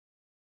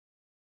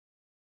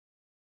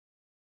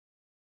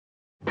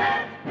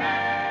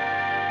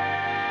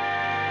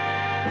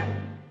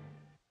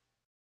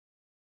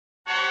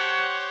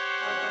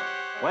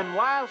When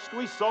last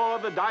we saw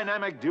the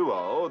dynamic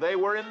duo, they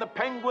were in the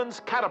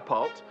Penguin's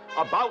catapult,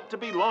 about to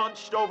be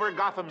launched over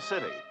Gotham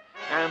City,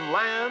 and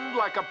land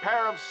like a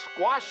pair of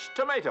squashed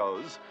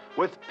tomatoes,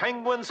 with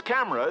Penguin's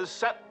cameras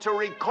set to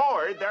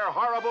record their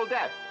horrible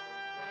death.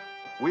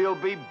 We'll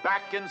be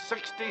back in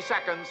 60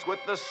 seconds with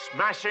the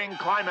smashing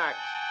climax.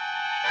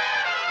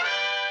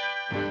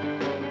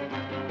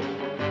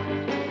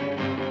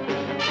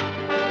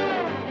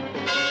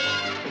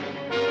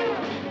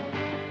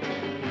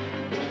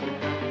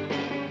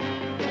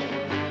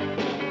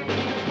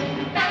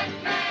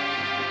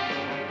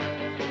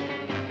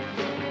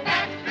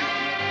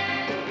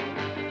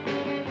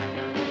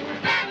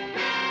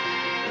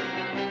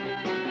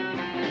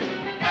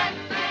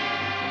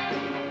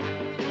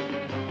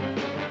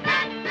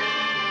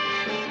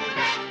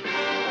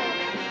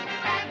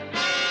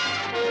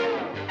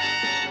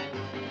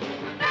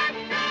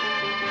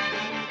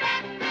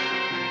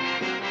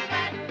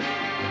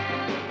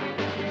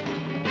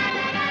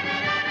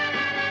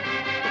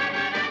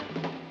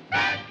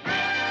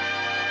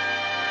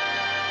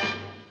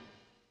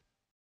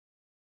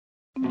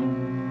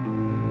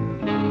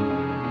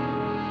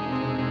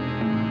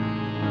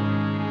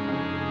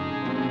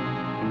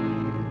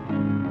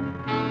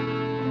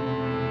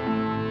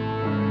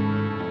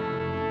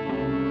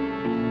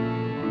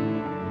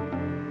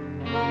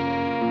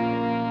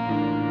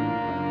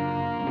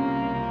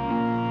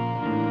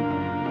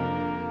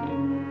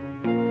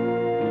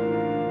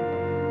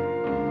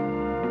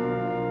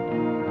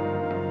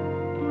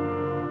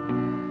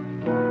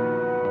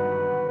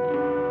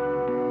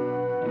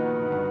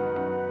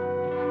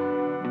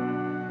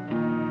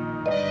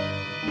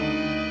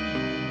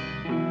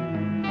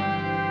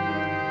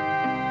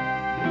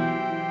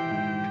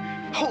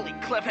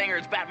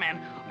 Cliffhangers, Batman.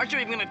 Aren't you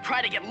even gonna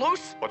try to get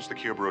loose? What's the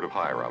cube root of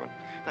pi, Robin?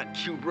 The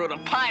cube root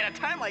of pi at a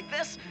time like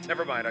this?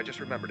 Never mind, I just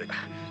remembered it.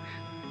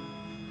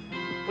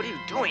 What are you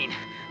doing?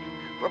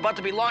 We're about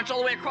to be launched all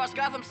the way across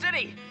Gotham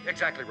City.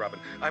 Exactly, Robin.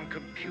 I'm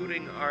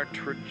computing our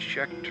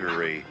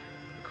trajectory.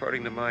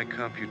 According to my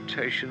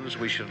computations,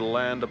 we should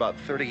land about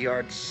 30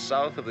 yards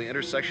south of the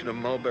intersection of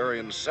Mulberry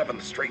and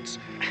 7th Streets.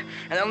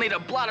 And they'll need a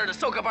blotter to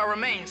soak up our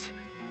remains.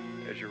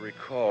 As you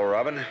recall,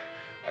 Robin,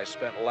 I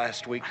spent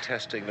last week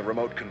testing the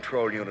remote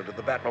control unit of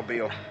the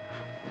Batmobile.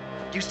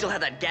 Do you still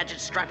have that gadget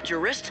strapped to your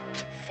wrist?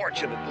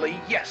 Fortunately,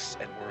 yes.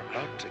 And we're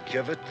about to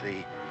give it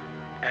the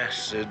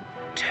acid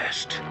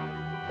test.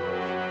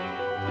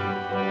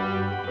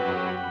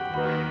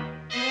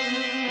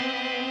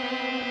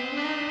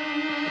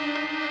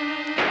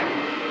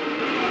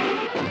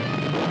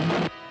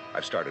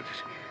 I've started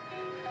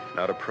it.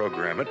 Now to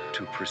program it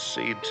to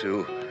proceed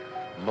to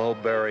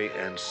Mulberry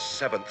and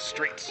 7th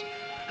Streets.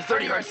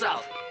 30 yards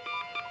south.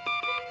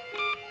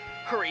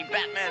 Hurry,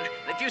 Batman.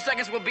 In a few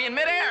seconds, we'll be in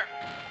midair.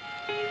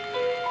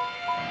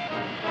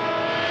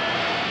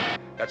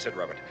 That's it,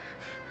 Robin.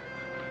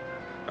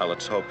 Now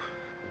let's hope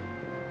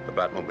the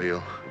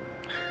Batmobile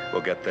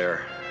will get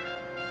there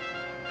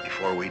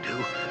before we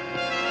do.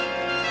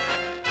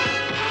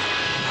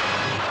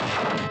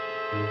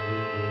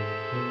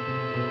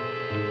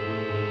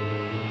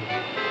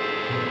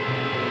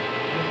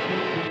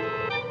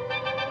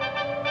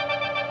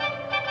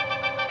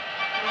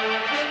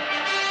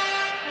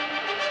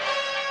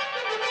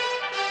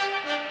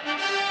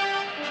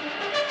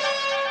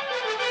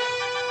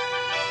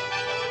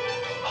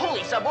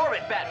 Holy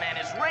suborbit, Batman.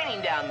 It's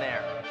raining down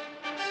there.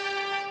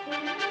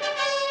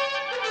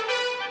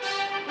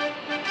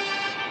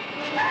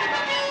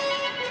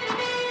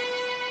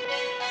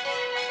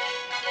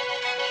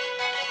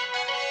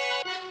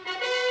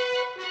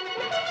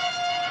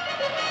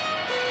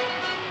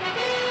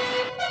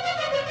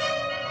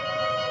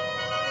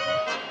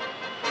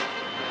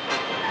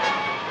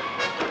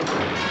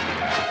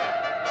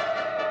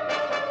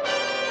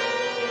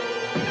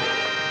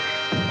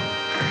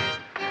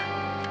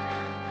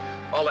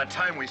 All that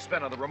time we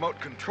spent on the remote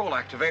control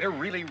activator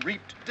really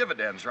reaped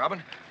dividends,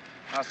 Robin.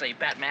 I'll say,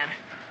 Batman,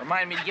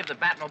 remind me to give the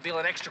Batmobile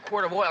an extra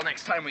quart of oil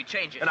next time we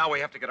change it. And now we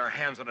have to get our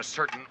hands on a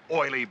certain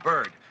oily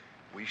bird.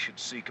 We should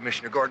see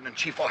Commissioner Gordon and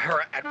Chief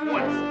O'Hara at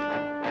once.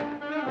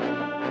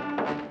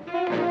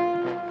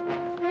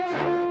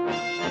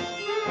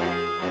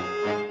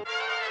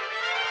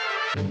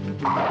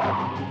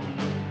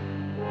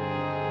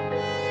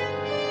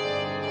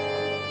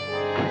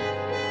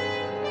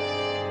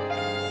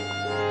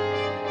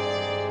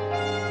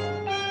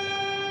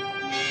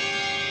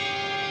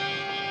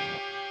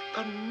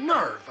 The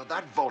nerve of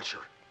that vulture.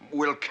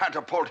 We'll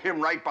catapult him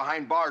right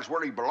behind bars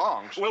where he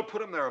belongs. We'll put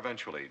him there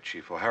eventually,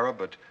 Chief O'Hara,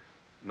 but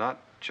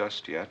not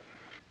just yet.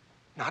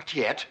 Not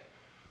yet.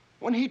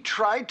 When he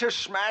tried to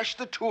smash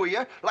the two of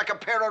you like a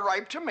pair of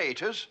ripe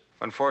tomatoes.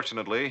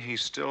 Unfortunately, he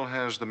still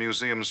has the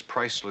museum's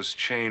priceless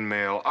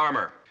chainmail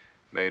armor,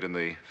 made in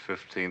the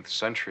 15th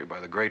century by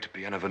the great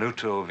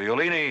Benvenuto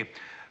Violini,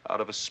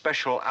 out of a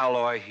special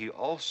alloy he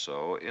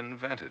also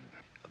invented.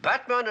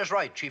 Batman is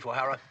right, Chief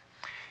O'Hara.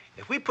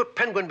 If we put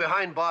Penguin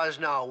behind bars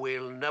now,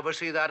 we'll never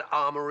see that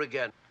armor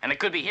again. And it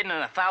could be hidden in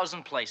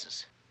 1,000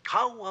 places.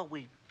 How are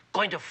we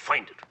going to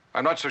find it?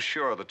 I'm not so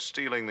sure that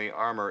stealing the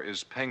armor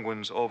is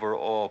Penguin's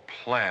overall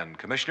plan,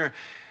 Commissioner.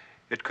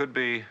 It could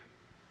be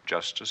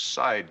just a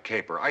side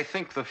caper. I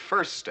think the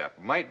first step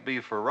might be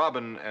for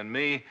Robin and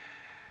me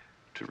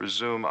to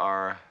resume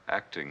our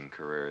acting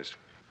careers.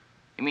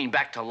 You mean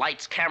back to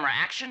lights, camera,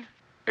 action?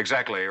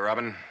 Exactly,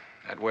 Robin.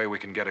 That way we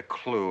can get a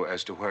clue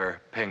as to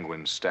where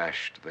Penguin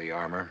stashed the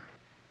armor.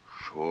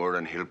 Sure,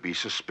 and he'll be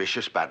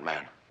suspicious,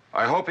 Batman.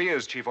 I hope he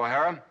is, Chief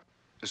O'Hara.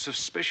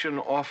 Suspicion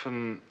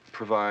often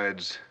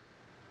provides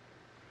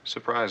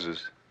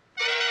surprises.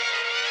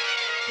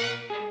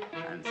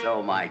 And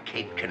so, my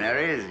Cape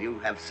Canaries, you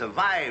have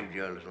survived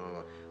your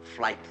little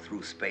flight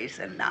through space,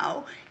 and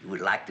now you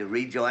would like to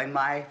rejoin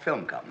my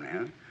film company,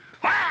 huh?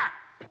 Ah!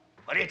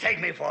 What do you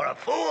take me for, a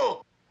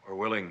fool? We're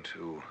willing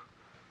to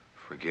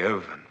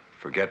forgive and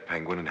forget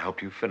Penguin and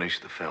help you finish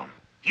the film.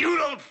 You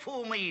don't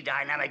fool me,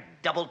 dynamic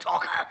double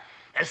talker.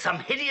 There's some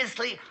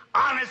hideously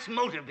honest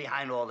motive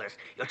behind all this.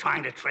 You're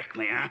trying to trick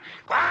me, huh?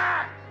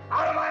 Ah!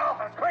 Out of my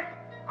office, quick!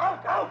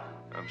 Out, out!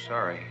 I'm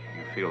sorry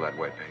you feel that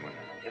way, Penguin.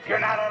 If you're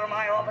not out of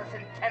my office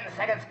in 10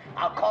 seconds,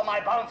 I'll call my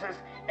bouncers,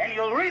 and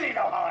you'll really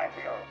know how I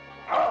feel.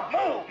 Oh,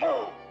 move,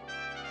 move!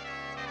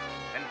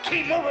 And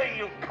keep moving,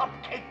 you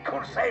cupcake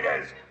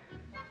crusaders!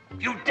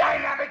 You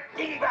dynamic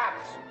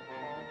dingbats!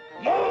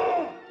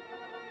 Move!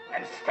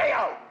 And stay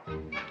out!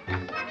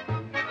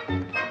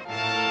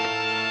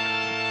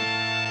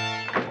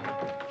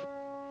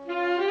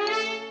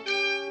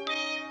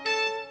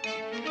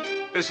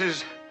 This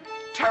is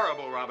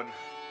terrible, Robin.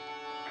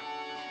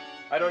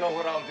 I don't know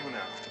what I'll do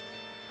now.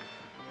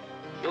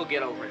 You'll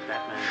get over it,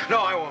 Batman. No,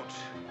 I won't.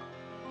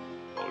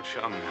 Old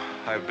chum,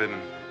 I've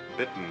been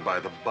bitten by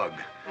the bug.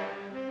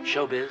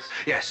 Showbiz?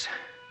 Yes.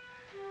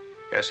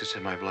 Yes, it's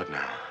in my blood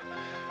now.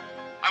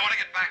 I want to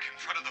get back in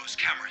front of those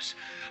cameras.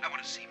 I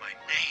want to see my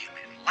name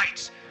in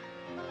lights.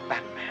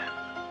 Batman.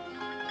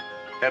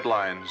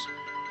 Headlines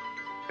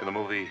in the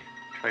movie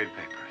trade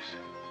papers.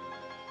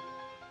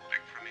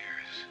 Big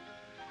premieres.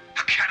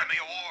 Academy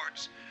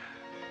Awards.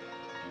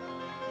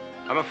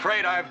 I'm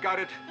afraid I've got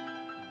it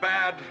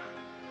bad,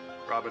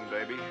 Robin,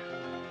 baby.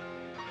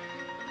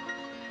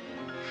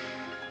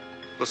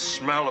 The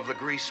smell of the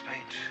grease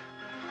paint.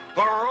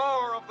 The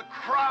roar of the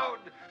crowd.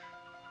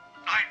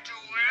 I'd do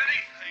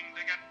anything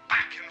to get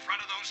back in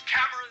front of those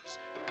cameras.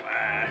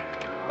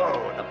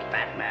 Oh, the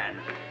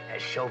Batman.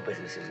 That show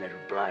business is in his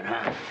blood,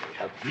 huh?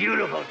 A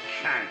beautiful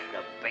chance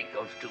to bake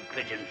those two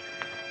pigeons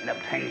in a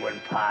penguin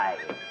pie.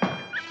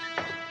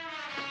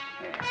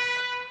 Yeah.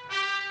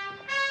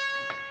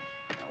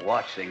 Now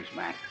watch things,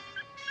 Mac.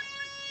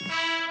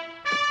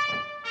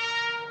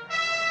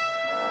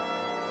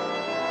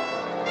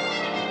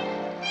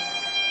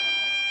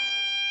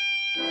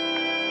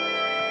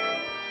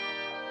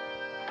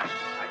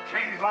 I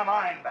changed my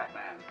mind,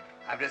 Batman.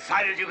 I've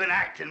decided you can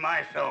act in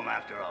my film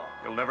after all.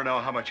 You'll never know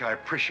how much I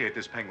appreciate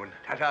this, Penguin.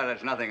 Ta-ta,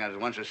 that's nothing. I was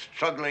once a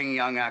struggling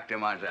young actor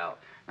myself.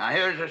 Now,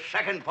 here's the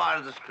second part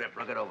of the script.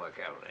 Look it over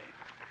carefully.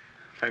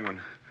 Penguin,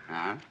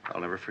 Huh?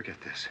 I'll never forget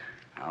this.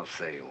 I'll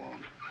say you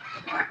won't.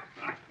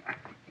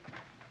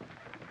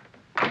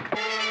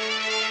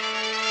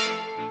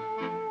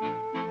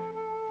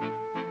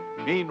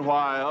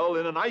 Meanwhile,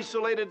 in an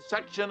isolated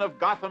section of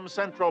Gotham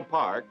Central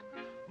Park,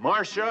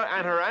 Marcia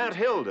and her Aunt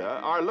Hilda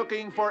are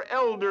looking for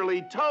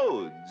elderly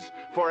toads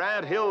for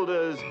Aunt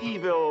Hilda's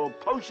evil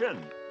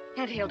potion.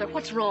 Aunt Hilda,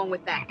 what's wrong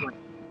with that one?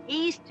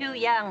 He's too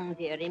young,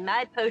 dearie.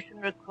 My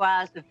potion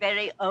requires a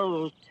very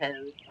old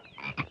toad.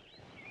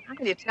 How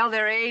can you tell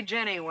their age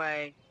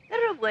anyway?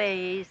 There are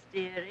ways,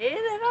 dearie.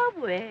 There are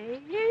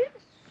ways.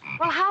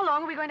 Well, how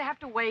long are we going to have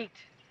to wait?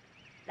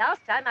 Last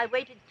time I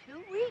waited 2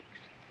 weeks.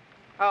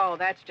 Oh,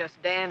 that's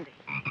just dandy.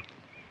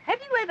 Have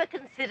you ever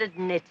considered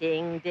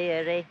knitting,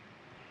 dearie?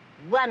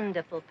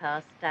 Wonderful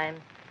pastime.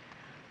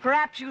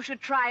 Perhaps you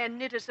should try and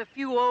knit us a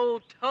few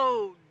old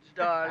toads,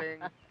 darling.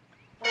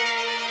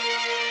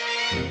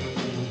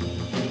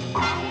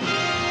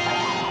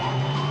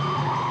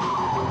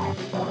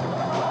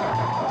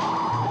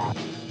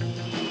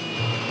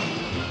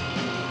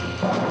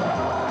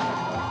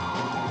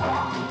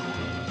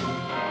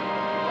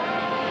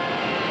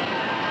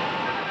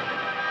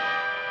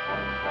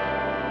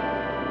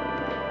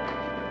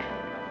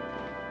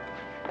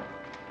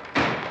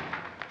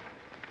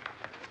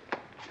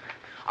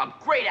 A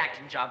great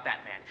acting job,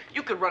 Batman.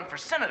 You could run for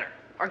senator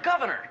or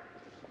governor.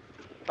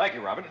 Thank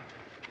you, Robin.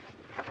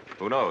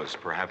 Who knows?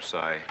 Perhaps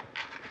I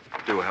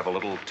do have a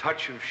little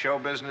touch of show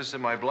business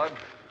in my blood.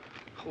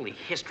 Holy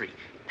history.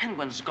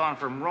 Penguin's gone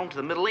from Rome to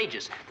the Middle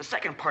Ages. The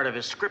second part of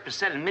his script is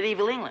set in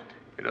medieval England.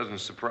 It doesn't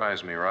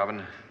surprise me,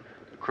 Robin.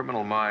 The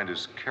criminal mind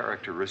is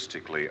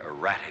characteristically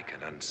erratic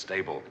and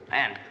unstable.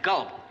 And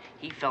gullible.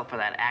 He fell for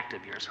that act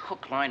of yours,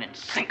 hook, line, and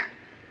sinker.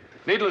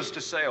 Needless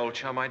to say, old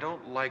chum, I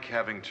don't like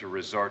having to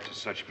resort to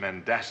such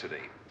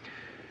mendacity.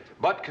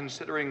 But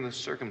considering the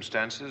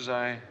circumstances,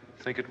 I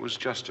think it was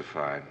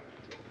justified.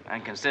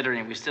 And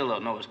considering we still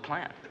don't know his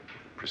plan.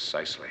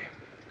 Precisely.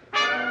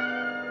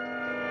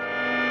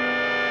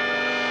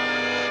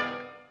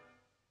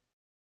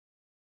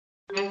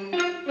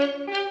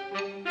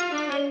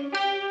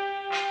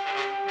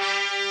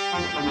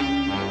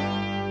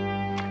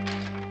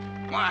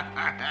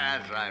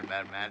 That's right,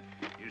 Batman.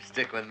 You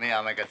stick with me,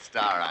 I'll make a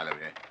star out of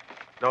you.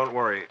 Don't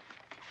worry,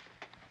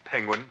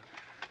 Penguin.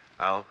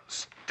 I'll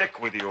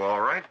stick with you,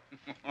 all right?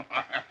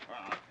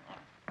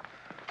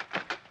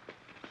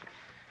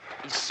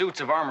 These suits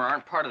of armor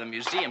aren't part of the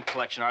museum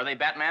collection, are they,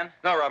 Batman?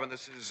 No, Robin,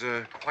 this is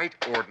quite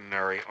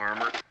ordinary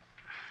armor.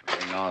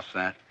 Everything all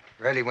set?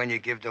 Ready when you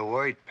give the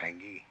word,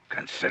 Pengy.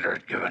 Consider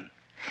it given.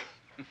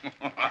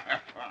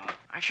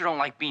 I sure don't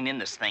like being in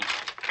this thing.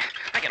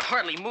 I can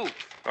hardly move.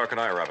 Nor can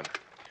I, Robin.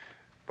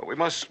 But we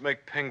must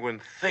make Penguin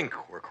think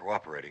we're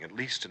cooperating, at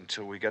least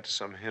until we get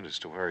some hint as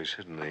to where he's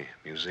hidden the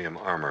museum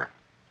armor.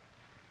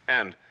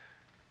 And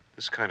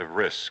this kind of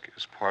risk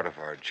is part of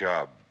our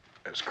job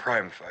as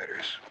crime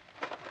fighters.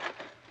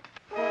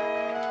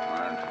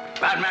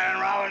 Batman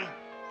and Robin,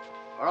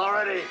 we're all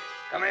ready.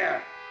 Come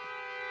here.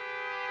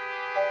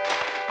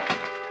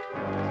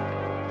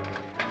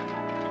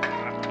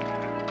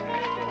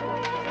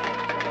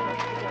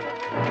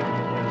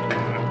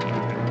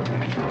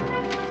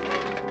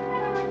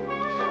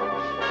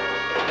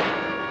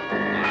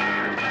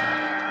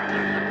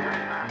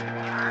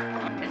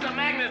 It's a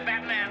magnet,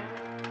 Batman.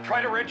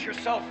 Try to wrench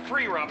yourself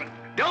free, Robin.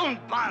 Don't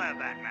bother,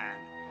 Batman.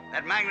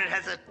 That magnet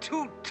has a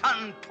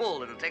 2-ton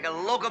pull. It'll take a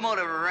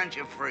locomotive to wrench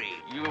you free.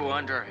 You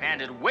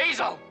underhanded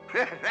weasel.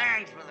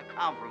 Thanks for the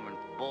compliment,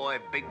 boy,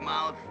 big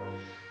mouth.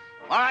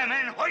 All right,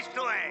 men, hoist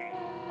away.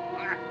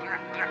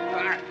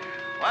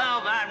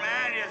 Well,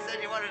 Batman, you said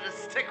you wanted to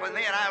stick with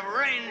me, and I've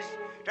arranged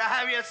to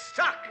have you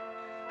stuck.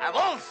 I've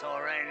also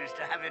arranged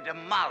to have you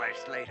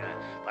demolished later.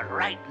 But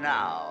right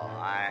now,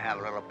 I have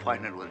a little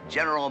appointment with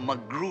General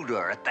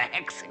Magruder at the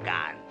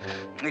Hexagon.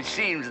 It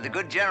seems the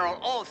good general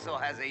also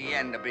has a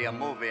yen to be a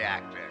movie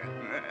actor.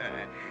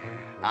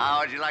 How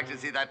would you like to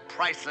see that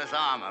priceless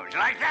armor? Would you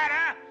like that,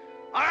 huh?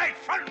 All right,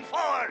 front and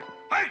forward.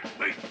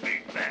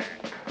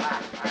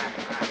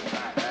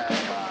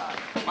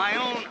 My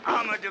own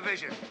armor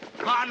division,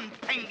 Von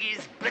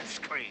Pengy's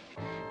Blitzkrieg.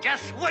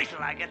 Just wait till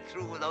I get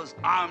through with those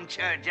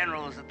armchair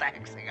generals at the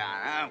Hexagon,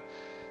 huh?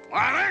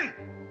 Wyman,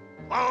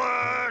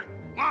 forward,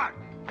 march.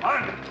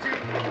 1, 2, 3,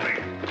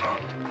 4.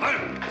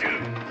 1, 2,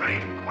 3,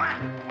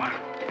 1,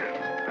 2,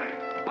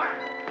 3, 1.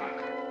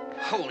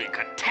 Holy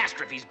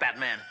catastrophes,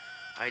 Batman.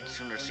 I'd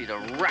sooner see the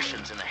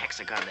Russians in the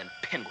Hexagon than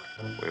Penguin.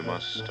 We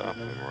must stop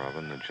him,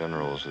 Robin. The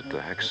generals at the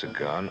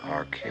Hexagon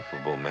are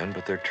capable men,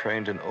 but they're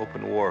trained in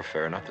open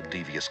warfare, not the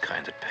devious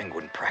kind that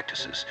Penguin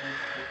practices.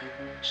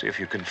 See if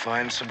you can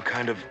find some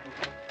kind of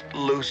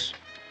loose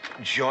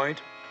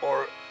joint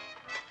or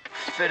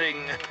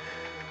fitting.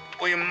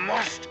 We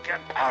must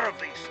get out of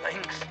these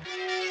things.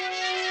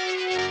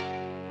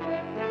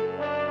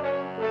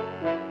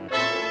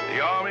 The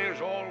Army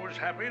is always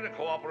happy to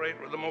cooperate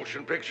with the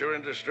motion picture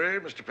industry,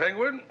 Mr.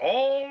 Penguin.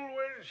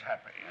 Always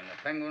happy. And the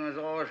Penguin is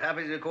always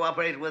happy to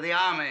cooperate with the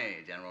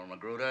Army, General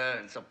Magruder.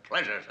 It's a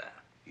pleasure, sir.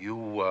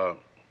 You,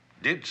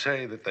 did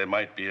say that there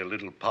might be a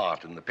little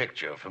part in the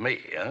picture for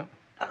me, huh?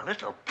 A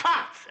little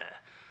part, sir.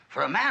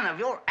 For a man of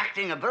your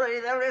acting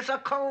ability, there is a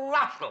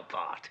colossal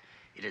part.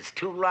 It is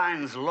 2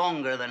 lines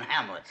longer than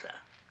Hamlet, sir.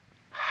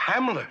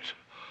 Hamlet?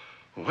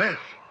 Well,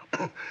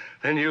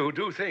 then you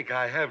do think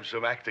I have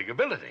some acting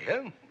ability,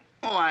 huh?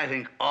 Oh, I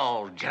think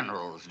all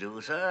generals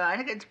do, sir. I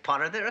think it's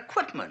part of their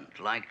equipment,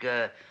 like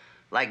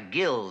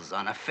gills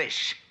on a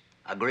fish.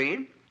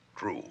 Agreed?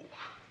 True.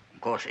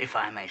 Of course, if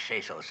I may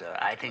say so, sir,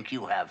 I think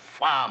you have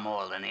far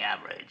more than the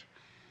average.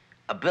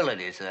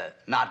 Abilities, sir,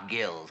 not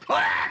gills.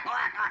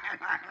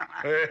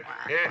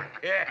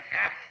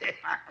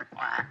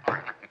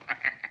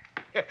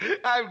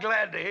 I'm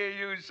glad to hear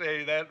you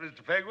say that,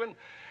 Mr. Penguin.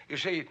 You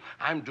see,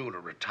 I'm due to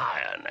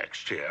retire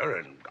next year,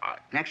 and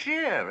Next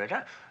year,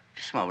 Ritter?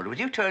 Just a moment. Would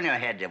you turn your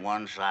head to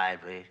one side,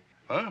 please?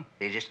 Huh?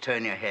 You just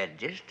turn your head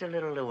just a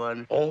little to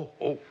one. Oh.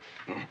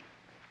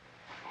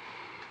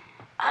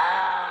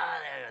 Ah,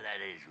 there,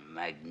 that is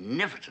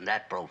magnificent,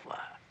 that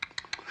profile.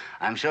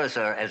 I'm sure,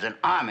 sir, as an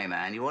army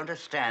man, you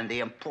understand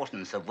the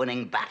importance of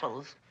winning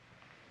battles.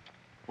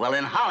 Well,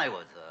 in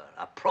Hollywood, sir,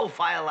 a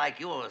profile like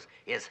yours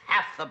is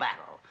half the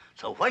battle.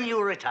 So when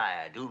you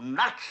retire, do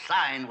not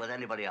sign with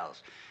anybody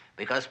else,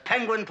 because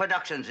Penguin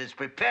Productions is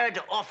prepared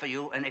to offer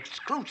you an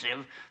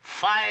exclusive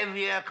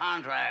 5-year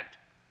contract.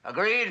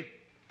 Agreed?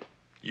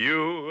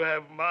 You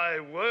have my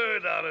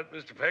word on it,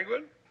 Mr.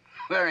 Penguin.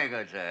 Very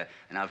good, sir.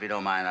 And now, if you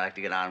don't mind, I'd like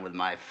to get on with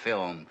my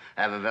film.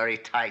 I have a very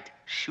tight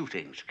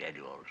shooting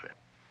schedule, sir.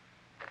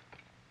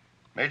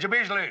 Major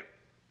Beasley.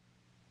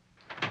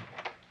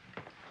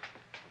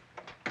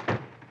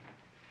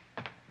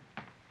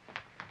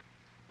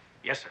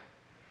 Yes, sir.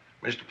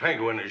 Mr.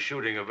 Penguin is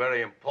shooting a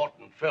very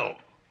important film.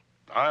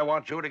 I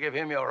want you to give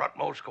him your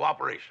utmost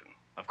cooperation.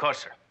 Of course,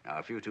 sir. Now,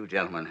 if you 2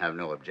 gentlemen have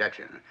no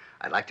objection,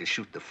 I'd like to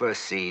shoot the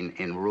first scene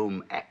in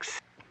Room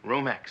X.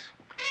 Room X.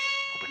 Oh,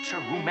 but, sir,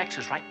 Room X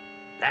is right.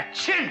 That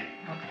chin!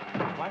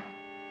 What?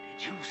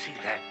 Did you see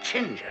that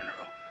chin,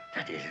 General?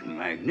 That is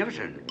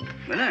magnificent.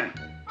 There.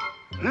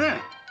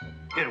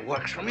 It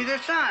works from either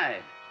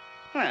side.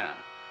 Well,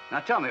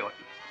 now tell me what...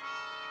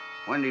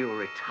 When do you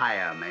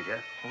retire, Major?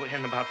 Well,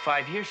 in about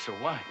 5 years, sir.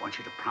 Why? I want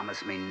you to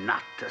promise me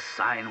not to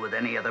sign with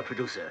any other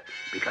producer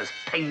because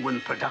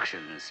Penguin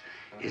Productions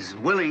is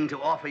willing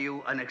to offer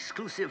you an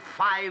exclusive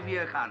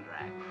 5-year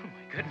contract. Oh,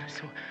 my goodness.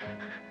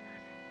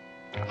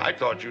 I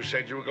thought you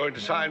said you were going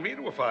to sign me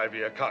to a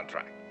 5-year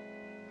contract.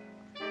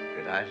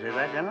 Did I say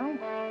that, General?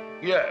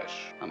 Yes.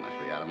 I must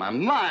be out of my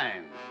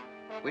mind.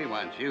 We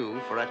want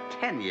you for a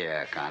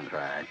 10-year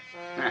contract.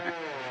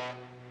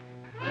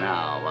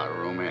 Now, about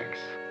Room X?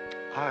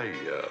 I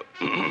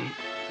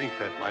think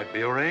that might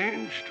be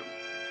arranged.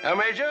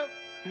 Major?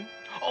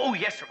 Oh,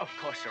 yes, sir. Of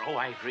course, sir. Oh,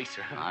 I agree,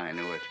 sir. I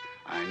knew it.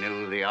 I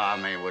knew the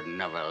Army would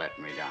never let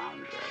me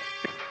down,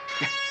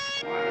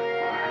 sir.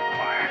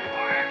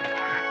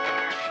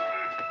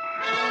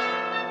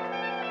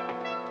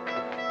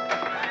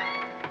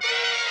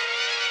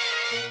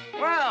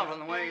 Well, from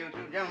the way you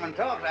two gentlemen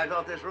talked, I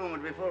thought this room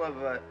would be full of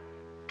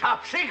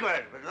top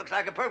secret, but it looks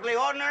like a perfectly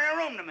ordinary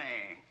room to me.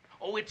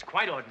 Oh, it's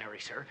quite ordinary,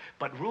 sir.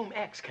 But Room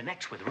X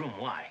connects with Room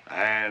Y.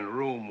 And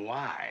Room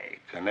Y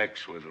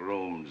connects with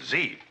Room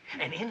Z.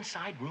 And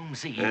inside Room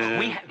Z,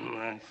 we have...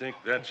 I think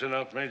that's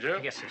enough, Major.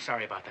 Yes, sir.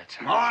 Sorry about that,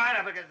 sir. All right,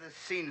 I better get this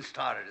scene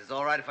started. Is it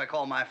all right if I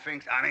call my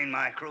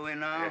my crew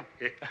in now?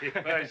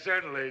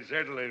 Certainly,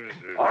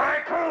 Mr. All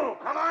right, crew,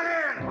 come on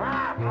in.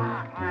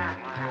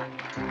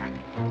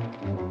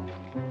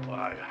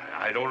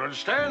 I don't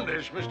understand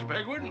this, Mr.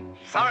 Penguin.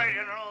 Sorry,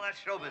 General, that's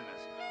show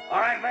business. All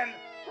right, men,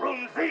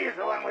 Room Z is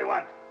the one we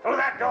want. Through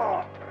that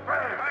door.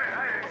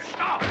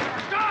 Stop!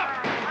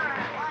 Stop!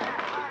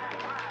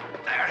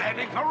 They're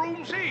heading for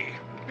Room Z.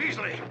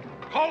 Beasley,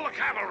 call the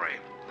cavalry.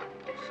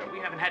 Sir, we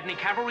haven't had any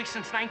cavalry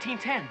since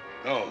 1910.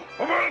 No.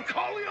 Well,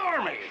 call the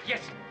Army.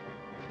 Yes.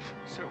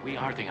 Sir, we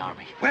are the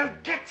Army. Well,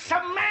 get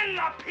some men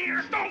up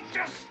here. Don't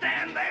just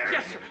stand there.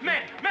 Yes, sir.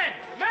 Men!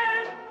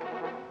 Hey!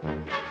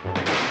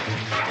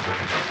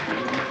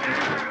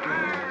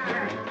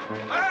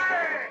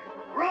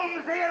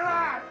 Room Z at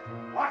last!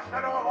 Watch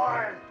the door,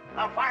 boys.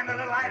 I'll find the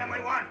little item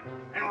we want,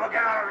 and we'll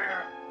get out of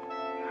here.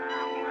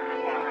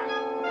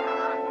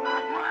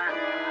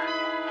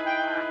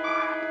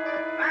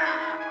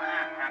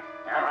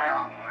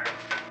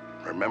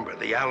 Remember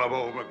the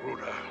Alamo,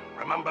 Magruder.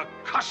 Remember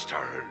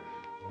Custer.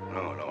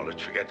 No,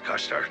 let's forget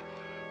Custer.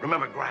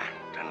 Remember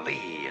Grant and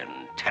Lee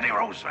and Teddy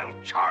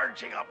Roosevelt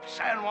charging up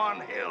San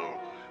Juan Hill.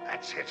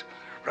 That's it.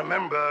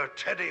 Remember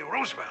Teddy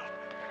Roosevelt.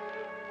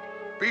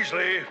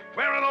 Beasley,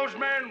 where are those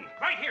men?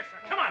 Right here, sir.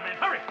 Come on, men.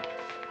 Hurry.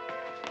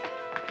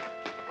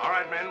 All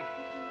right, men.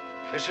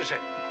 This is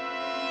it.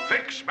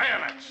 Fix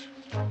bayonets.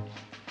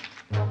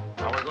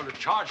 Now we're going to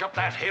charge up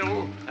that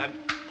hill and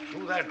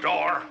through that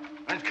door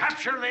and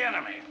capture the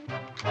enemy.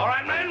 All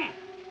right, men?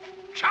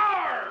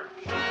 Charge!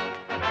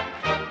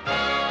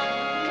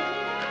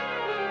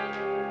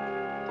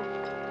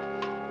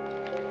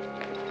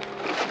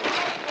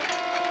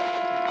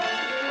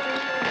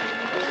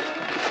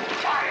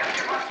 Fire,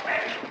 you must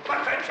men, but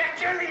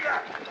protect your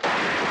leader.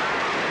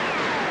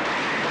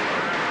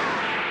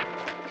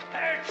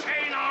 Their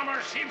chain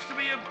armor seems to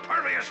be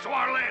impervious to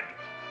our lead.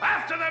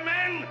 After the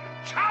men,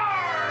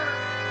 charge!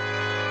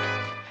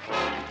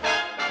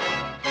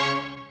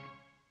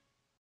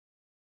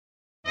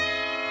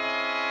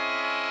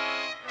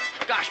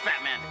 Gosh,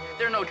 Batman,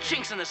 there are no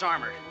chinks in this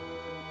armor.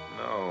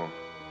 No.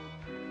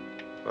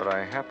 But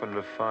I happen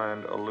to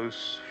find a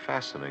loose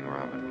fastening,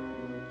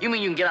 Robin. You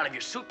mean you can get out of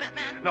your suit,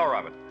 Batman? No,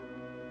 Robin.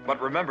 But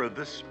remember,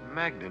 this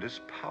magnet is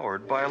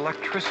powered by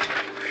electricity.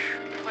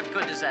 What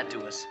good does that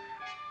do us?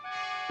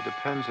 It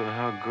depends on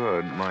how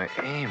good my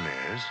aim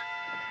is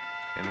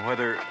and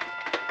whether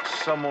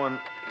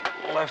someone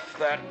left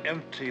that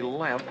empty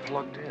lamp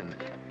plugged in.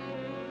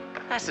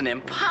 That's an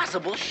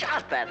impossible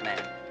shot,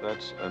 Batman.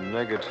 That's a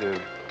negative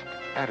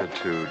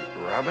attitude,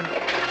 Robin.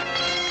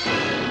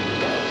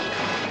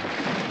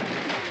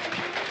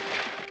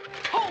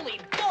 Holy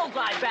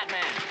bullseye,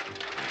 Batman!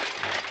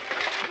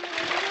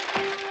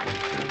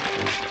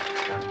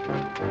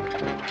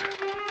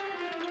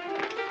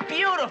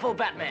 Beautiful,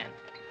 Batman.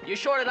 You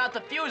shorted out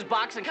the fuse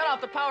box and cut off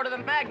the power to the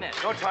magnet.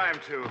 No time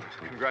to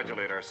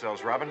congratulate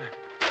ourselves, Robin.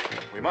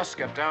 We must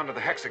get down to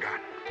the hexagon.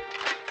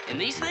 In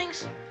these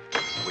things?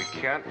 We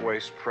can't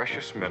waste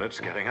precious minutes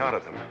getting out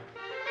of them.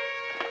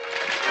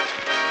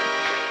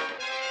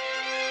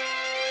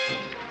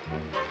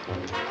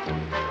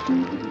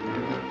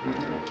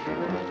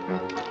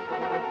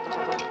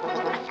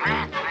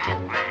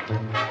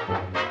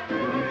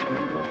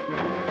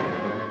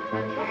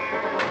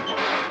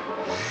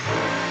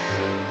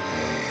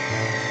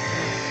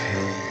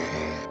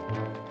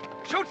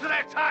 Shoot to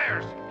their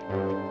tires!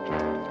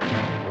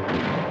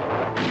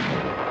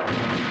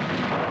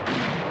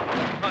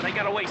 Oh, they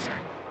got away, sir.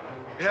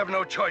 You have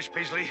no choice,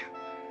 Beasley.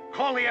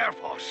 Call the Air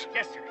Force.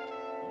 Yes, sir.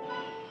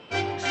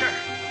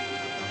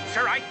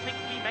 Sir, I think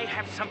we may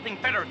have something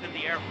better than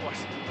the Air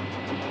Force.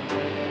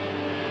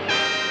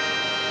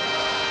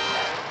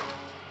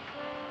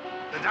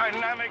 The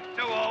dynamic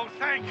duo,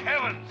 thank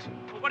heavens.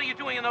 Well, what are you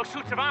doing in those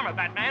suits of armor,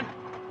 Batman?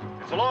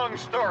 It's a long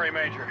story,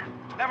 Major.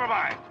 Never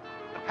mind.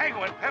 The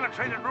Penguin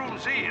penetrated Room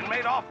Z and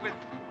made off with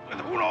with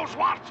who knows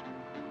what.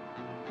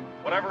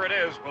 Whatever it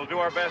is, we'll do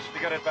our best to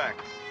get it back.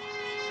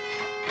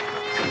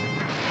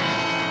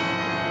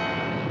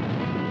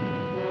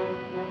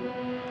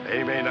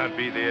 They may not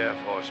be the Air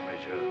Force,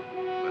 Major,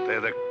 but they're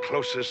the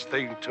closest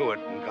thing to it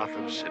in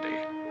Gotham City.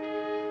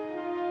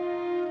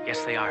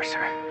 Yes, they are,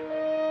 sir.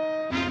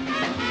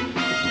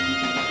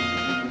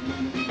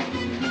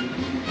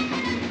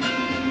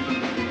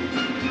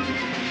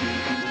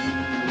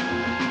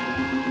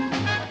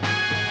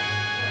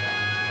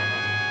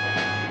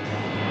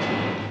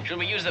 Should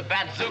we use the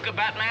Bazooka,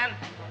 Batman?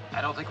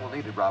 I don't think we'll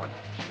need it, Robin.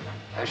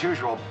 As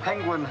usual,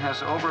 Penguin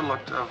has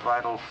overlooked a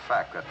vital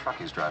fact. That truck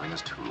he's driving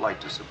is too light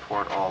to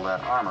support all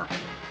that armor.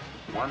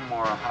 One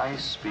more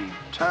high-speed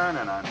turn,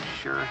 and I'm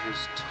sure his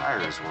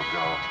tires will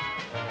go.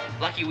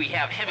 Lucky we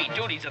have heavy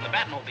duties in the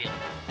Batmobile.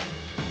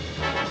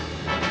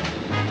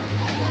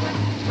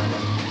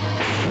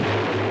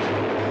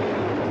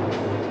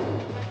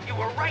 You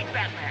were right,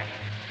 Batman.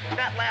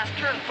 That last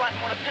turn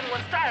flattened one of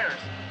Penguin's tires.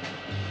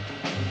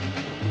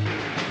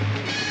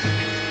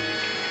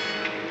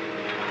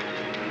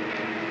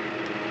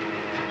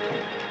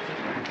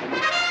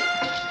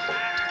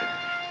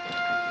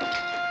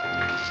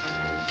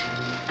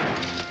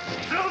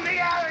 Through the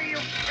alley, you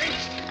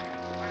priest!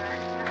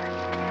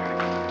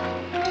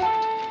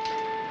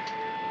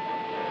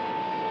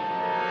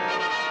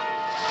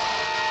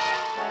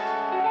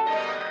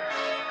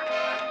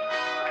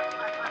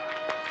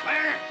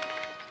 Well,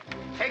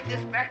 take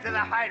this back to the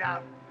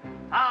hideout.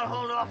 I'll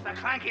hold off the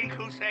clanking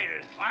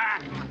crusaders.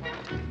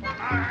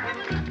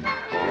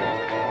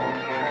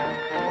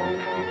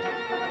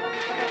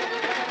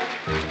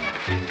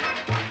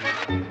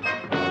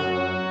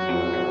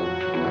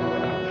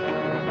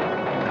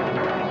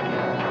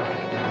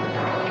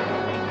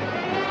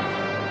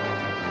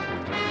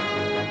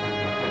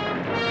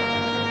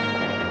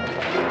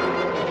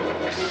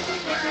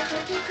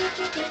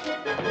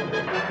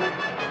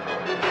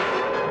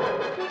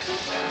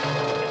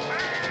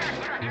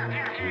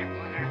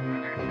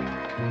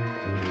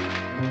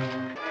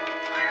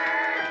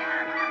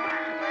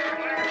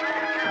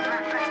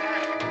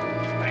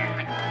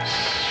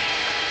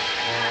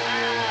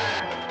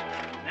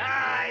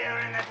 Now you're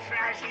in the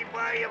trashy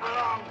where you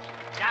belong,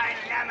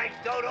 dynamic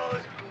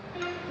dodos.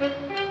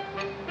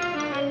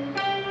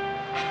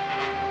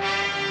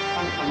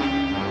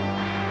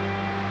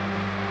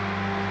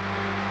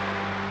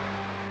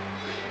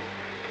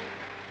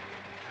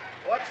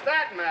 What's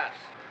that mess?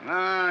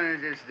 No,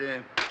 it's just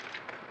a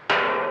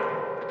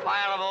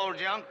pile of old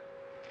junk.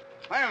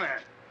 Wait a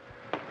minute.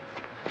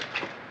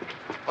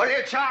 What do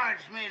you charge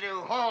me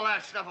to haul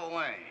that stuff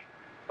away?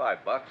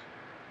 $5.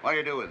 What do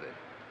you do with it?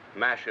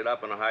 Mash it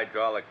up in a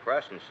hydraulic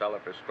press and sell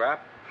it for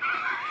scrap.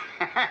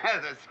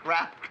 The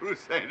scrap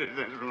crusaders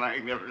is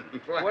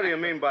magnificent. What do you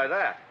mean by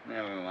that?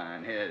 Never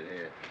mind.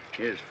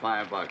 Here's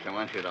 $5. I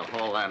want you to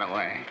haul that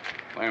away.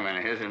 Wait a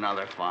minute. Here's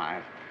another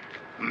 5.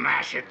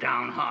 Mash it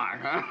down hard,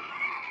 huh?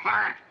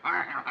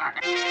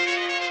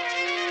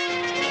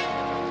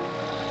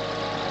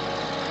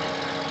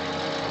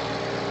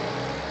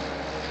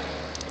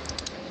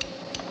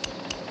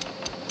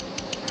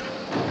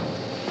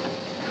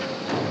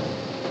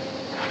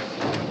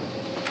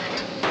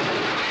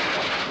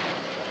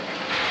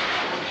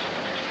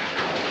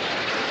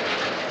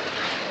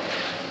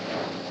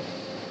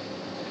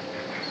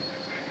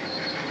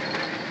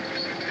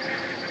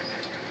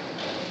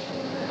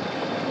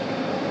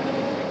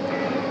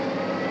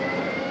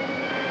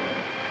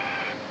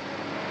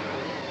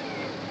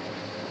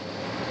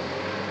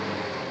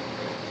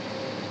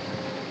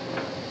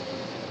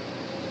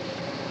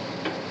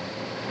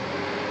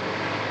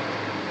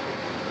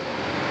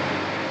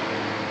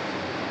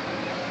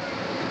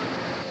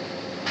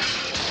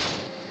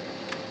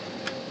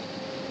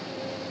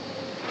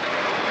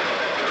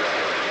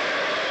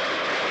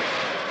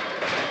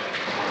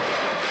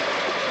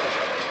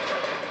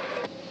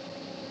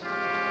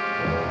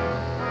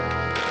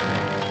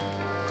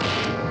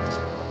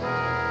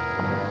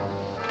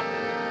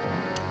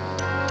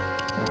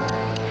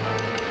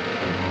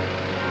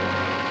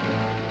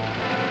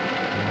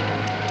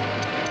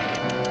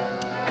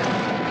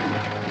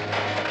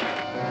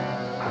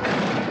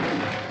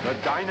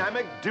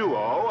 Dynamic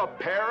duo, a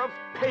pair of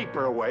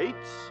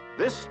paperweights.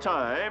 This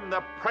time,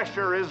 the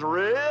pressure is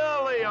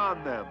really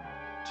on them.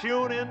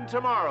 Tune in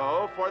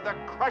tomorrow for the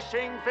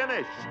crushing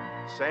finish.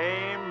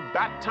 Same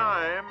bat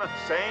time,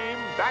 same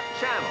bat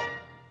channel.